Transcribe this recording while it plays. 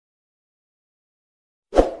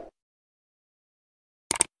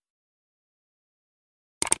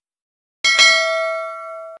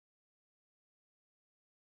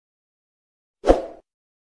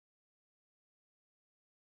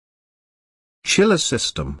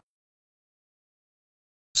ChillerSystem.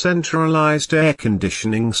 Centralized air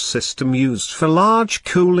conditioning system used for large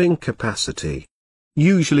cooling capacity.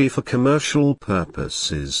 Usually for commercial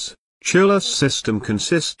purposes, ChillerSystem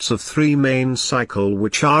consists of three main cycles,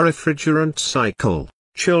 which are refrigerant cycle,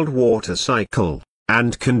 chilled water cycle,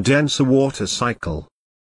 and condenser water cycle.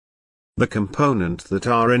 The components that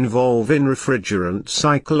are involved in refrigerant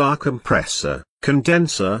cycle are compressor,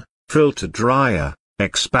 condenser, filter dryer,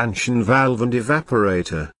 expansion valve and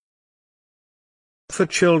evaporator. For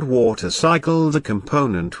chilled water cycle, the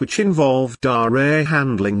component which involved are air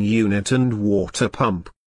handling unit and water pump.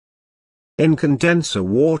 In condenser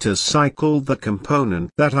water cycle, the component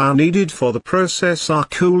that are needed for the process are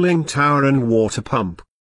cooling tower and water pump.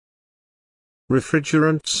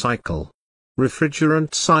 Refrigerant cycle.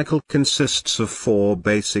 Refrigerant cycle consists of four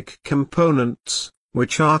basic components,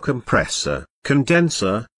 which are compressor,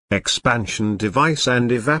 condenser, expansion device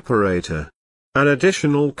and evaporator. An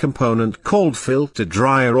additional component called filter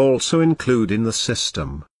dryer also included in the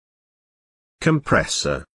system.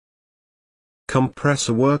 Compressor.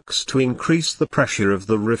 Compressor works to increase the pressure of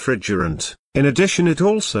the refrigerant. In addition, it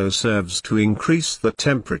also serves to increase the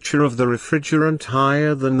temperature of the refrigerant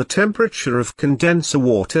higher than the temperature of condenser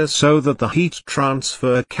water so that the heat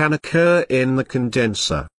transfer can occur in the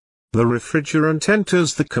condenser. The refrigerant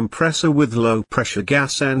enters the compressor with low pressure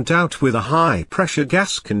gas and out with a high pressure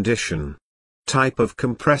gas condition. Type of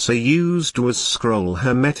compressor used was scroll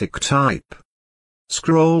hermetic type.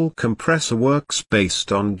 Scroll compressor works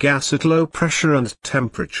based on gas at low pressure and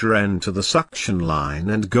temperature enter the suction line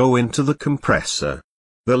and go into the compressor.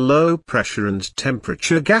 The low pressure and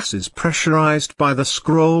temperature gas is pressurized by the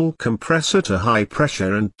scroll compressor to high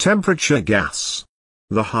pressure and temperature gas.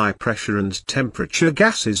 The high pressure and temperature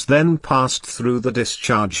gas is then passed through the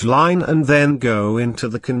discharge line and then go into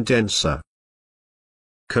the condenser.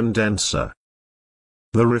 Condenser.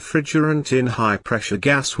 The refrigerant in high pressure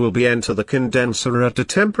gas will be enter the condenser at a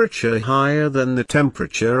temperature higher than the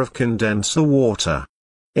temperature of condenser water.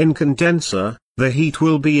 In condenser, the heat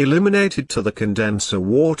will be eliminated to the condenser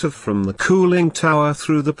water from the cooling tower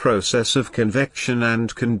through the process of convection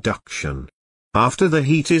and conduction. After the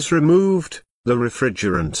heat is removed, the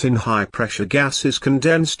refrigerant in high pressure gas is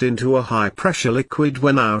condensed into a high pressure liquid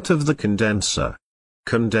when out of the condenser.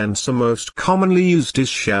 Condenser most commonly used is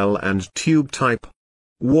shell and tube type.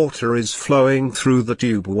 Water is flowing through the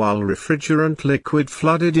tube while refrigerant liquid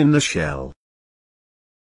flooded in the shell.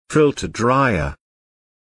 Filter dryer.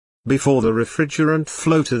 Before the refrigerant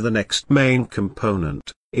flow to the next main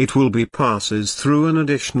component, it will be passes through an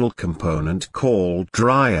additional component called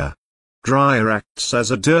dryer. Dryer acts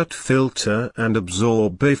as a dirt filter and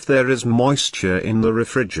absorb if there is moisture in the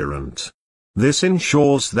refrigerant. This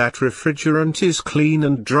ensures that refrigerant is clean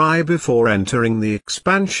and dry before entering the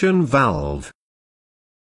expansion valve.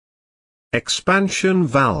 Expansion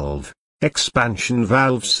valve. Expansion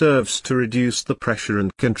valve serves to reduce the pressure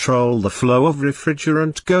and control the flow of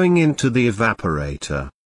refrigerant going into the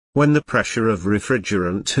evaporator. When the pressure of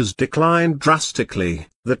refrigerant has declined drastically,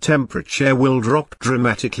 the temperature will drop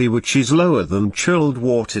dramatically, which is lower than chilled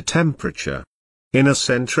water temperature. In a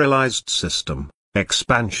centralized system,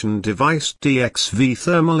 expansion device DXV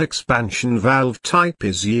thermal expansion valve type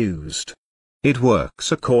is used. It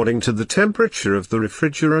works according to the temperature of the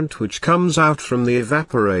refrigerant which comes out from the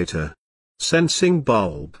evaporator. Sensing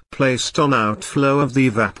bulb placed on outflow of the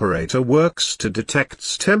evaporator works to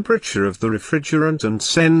detect temperature of the refrigerant and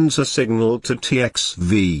sends a signal to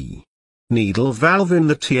TXV. Needle valve in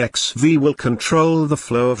the TXV will control the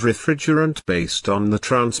flow of refrigerant based on the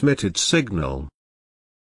transmitted signal.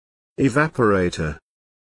 Evaporator.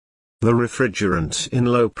 The refrigerant in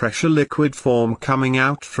low-pressure liquid form coming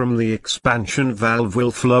out from the expansion valve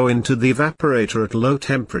will flow into the evaporator at low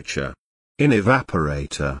temperature. In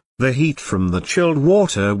evaporator, the heat from the chilled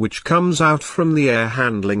water which comes out from the air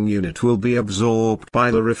handling unit will be absorbed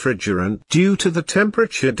by the refrigerant due to the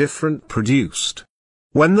temperature difference produced.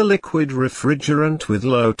 When the liquid refrigerant with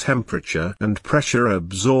low temperature and pressure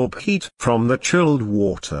absorb heat from the chilled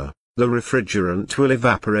water, the refrigerant will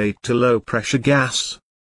evaporate to low-pressure gas.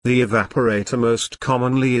 The evaporator most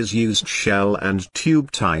commonly is used shell and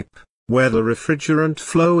tube type, where the refrigerant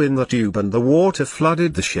flow in the tube and the water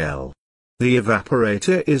flooded the shell. The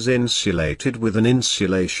evaporator is insulated with an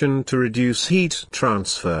insulation to reduce heat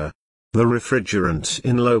transfer. The refrigerant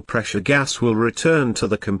in low-pressure gas will return to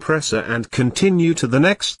the compressor and continue to the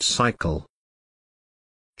next cycle.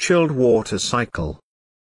 Chilled water cycle.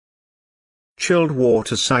 Chilled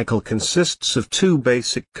water cycle consists of two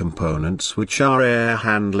basic components which are air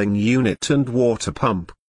handling unit and water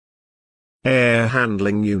pump. Air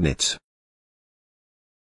handling unit.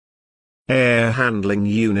 Air handling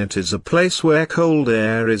unit is a place where cold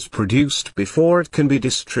air is produced before it can be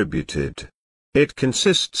distributed. It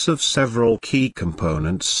consists of several key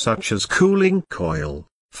components such as cooling coil,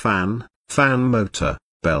 fan motor,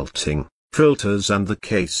 belting, filters and the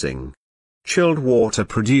casing. Chilled water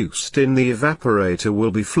produced in the evaporator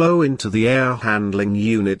will be flow into the air handling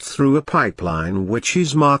unit through a pipeline which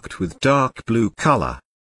is marked with dark blue color.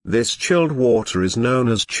 This chilled water is known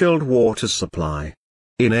as chilled water supply.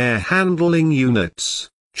 In air handling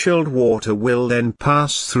units, chilled water will then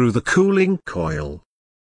pass through the cooling coil.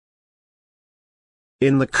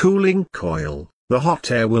 In the cooling coil, the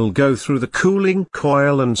hot air will go through the cooling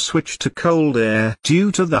coil and switch to cold air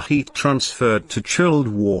due to the heat transferred to chilled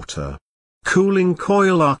water. Cooling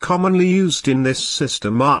coil are commonly used in this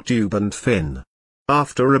system are tube and fin.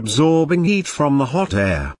 After absorbing heat from the hot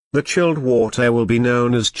air, the chilled water will be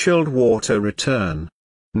known as chilled water return.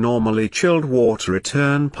 Normally chilled water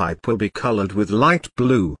return pipe will be colored with light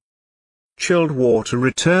blue. Chilled water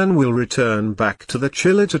return will return back to the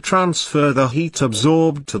chiller to transfer the heat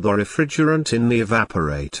absorbed to the refrigerant in the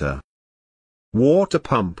evaporator. Water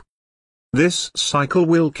pump. This cycle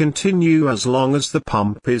will continue as long as the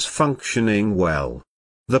pump is functioning well.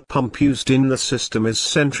 The pump used in the system is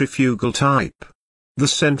centrifugal type. The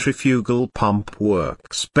centrifugal pump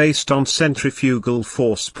works based on centrifugal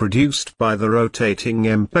force produced by the rotating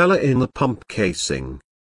impeller in the pump casing.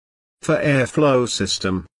 For airflow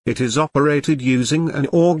system, it is operated using an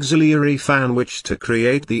auxiliary fan which to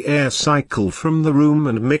create the air cycle from the room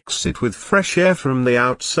and mix it with fresh air from the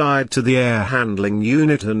outside to the air handling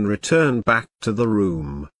unit and return back to the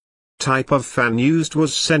room. Type of fan used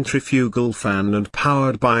was centrifugal fan and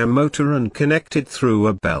powered by a motor and connected through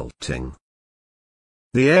a belting.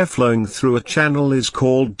 The air flowing through a channel is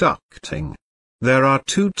called ducting. There are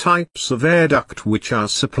two types of air duct which are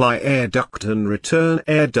supply air duct and return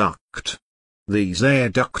air duct. These air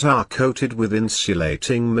duct are coated with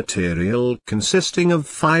insulating material consisting of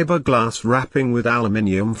fiberglass wrapping with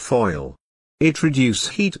aluminium foil. It reduces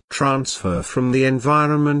heat transfer from the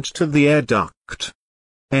environment to the air duct.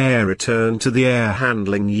 Air return to the air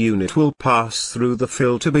handling unit will pass through the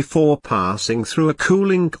filter before passing through a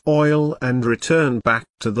cooling coil and return back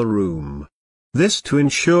to the room. This to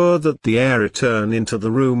ensure that the air return into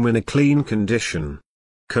the room in a clean condition.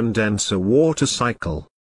 Condenser water cycle.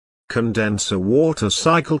 Condenser water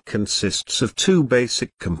cycle consists of two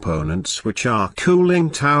basic components which are cooling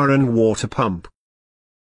tower and water pump.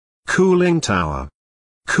 Cooling tower.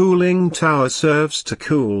 Cooling tower serves to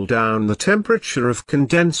cool down the temperature of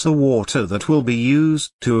condenser water that will be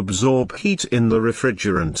used to absorb heat in the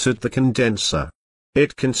refrigerant at the condenser.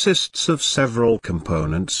 It consists of several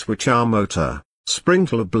components which are motor,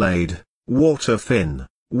 sprinkler blade, water fin,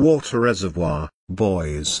 water reservoir,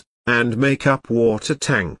 buoys, and make-up water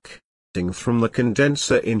tank. From the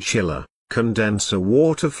condenser in chiller, condenser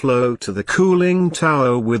water flow to the cooling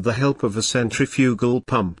tower with the help of a centrifugal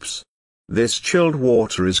pumps. This chilled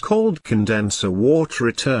water is called condenser water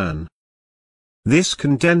return. This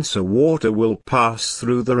condenser water will pass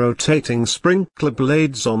through the rotating sprinkler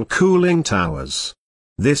blades on cooling towers.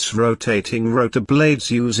 This rotating rotor blades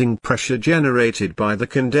using pressure generated by the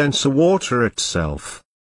condenser water itself.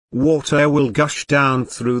 Water will gush down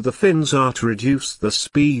through the fins to reduce the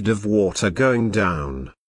speed of water going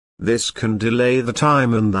down. This can delay the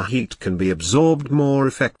time and the heat can be absorbed more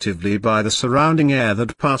effectively by the surrounding air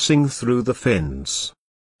that passing through the fins.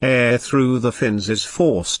 Air through the fins is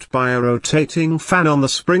forced by a rotating fan on the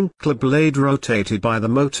sprinkler blade rotated by the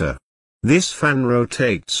motor. This fan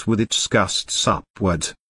rotates with its gusts upward.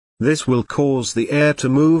 This will cause the air to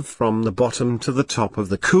move from the bottom to the top of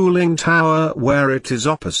the cooling tower where it is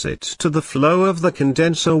opposite to the flow of the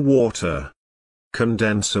condenser water.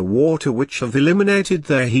 Condenser water which have eliminated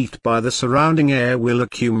their heat by the surrounding air will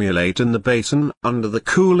accumulate in the basin under the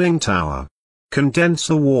cooling tower.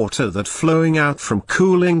 Condenser water that flowing out from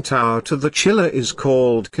cooling tower to the chiller is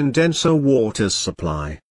called condenser water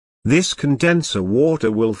supply. This condenser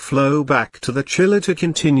water will flow back to the chiller to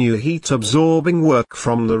continue heat absorbing work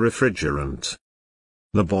from the refrigerant.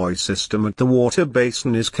 The buoy system at the water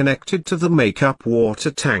basin is connected to the make-up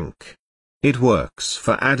water tank. It works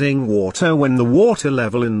for adding water when the water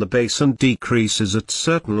level in the basin decreases at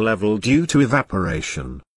certain level due to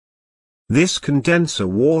evaporation. This condenser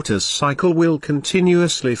water cycle will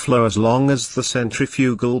continuously flow as long as the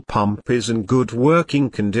centrifugal pump is in good working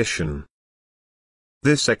condition.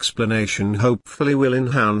 This explanation hopefully will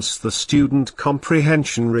enhance the student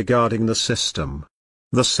comprehension regarding the system.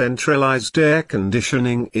 The centralized air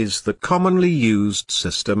conditioning is the commonly used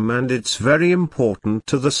system and it's very important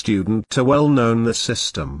to the student to well know the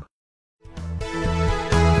system.